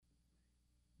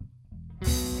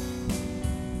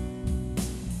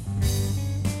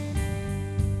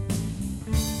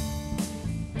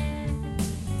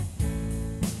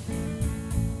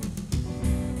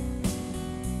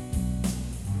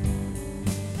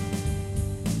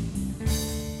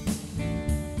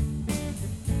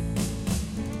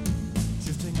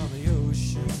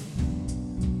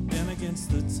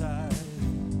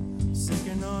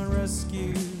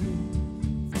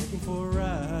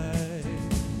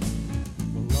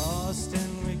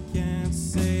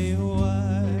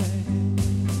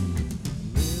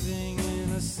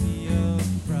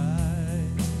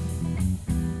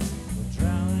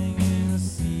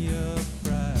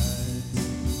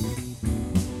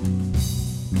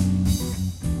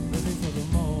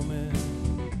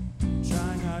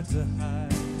to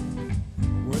hide.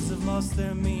 Words have lost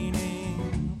their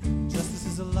meaning. Justice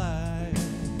is a lie.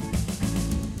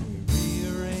 We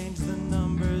rearrange the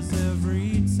numbers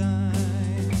every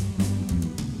time.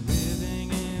 Living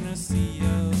in a sea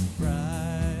of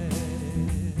pride.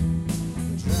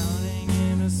 Drowning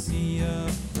in a sea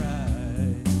of pride.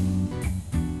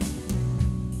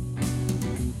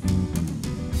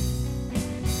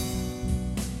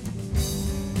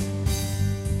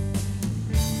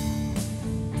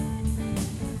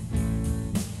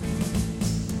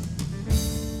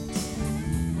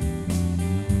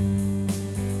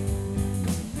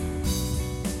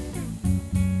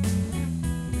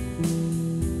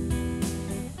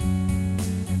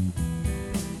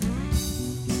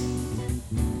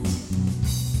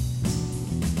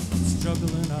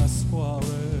 Struggle in our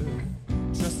squalor,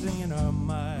 trusting in our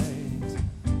might.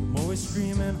 The more we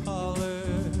scream and holler,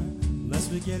 the less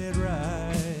we get it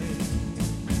right.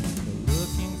 We're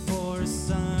looking for a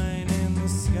sign in the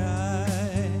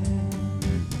sky,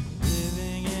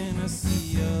 living in a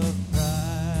sea of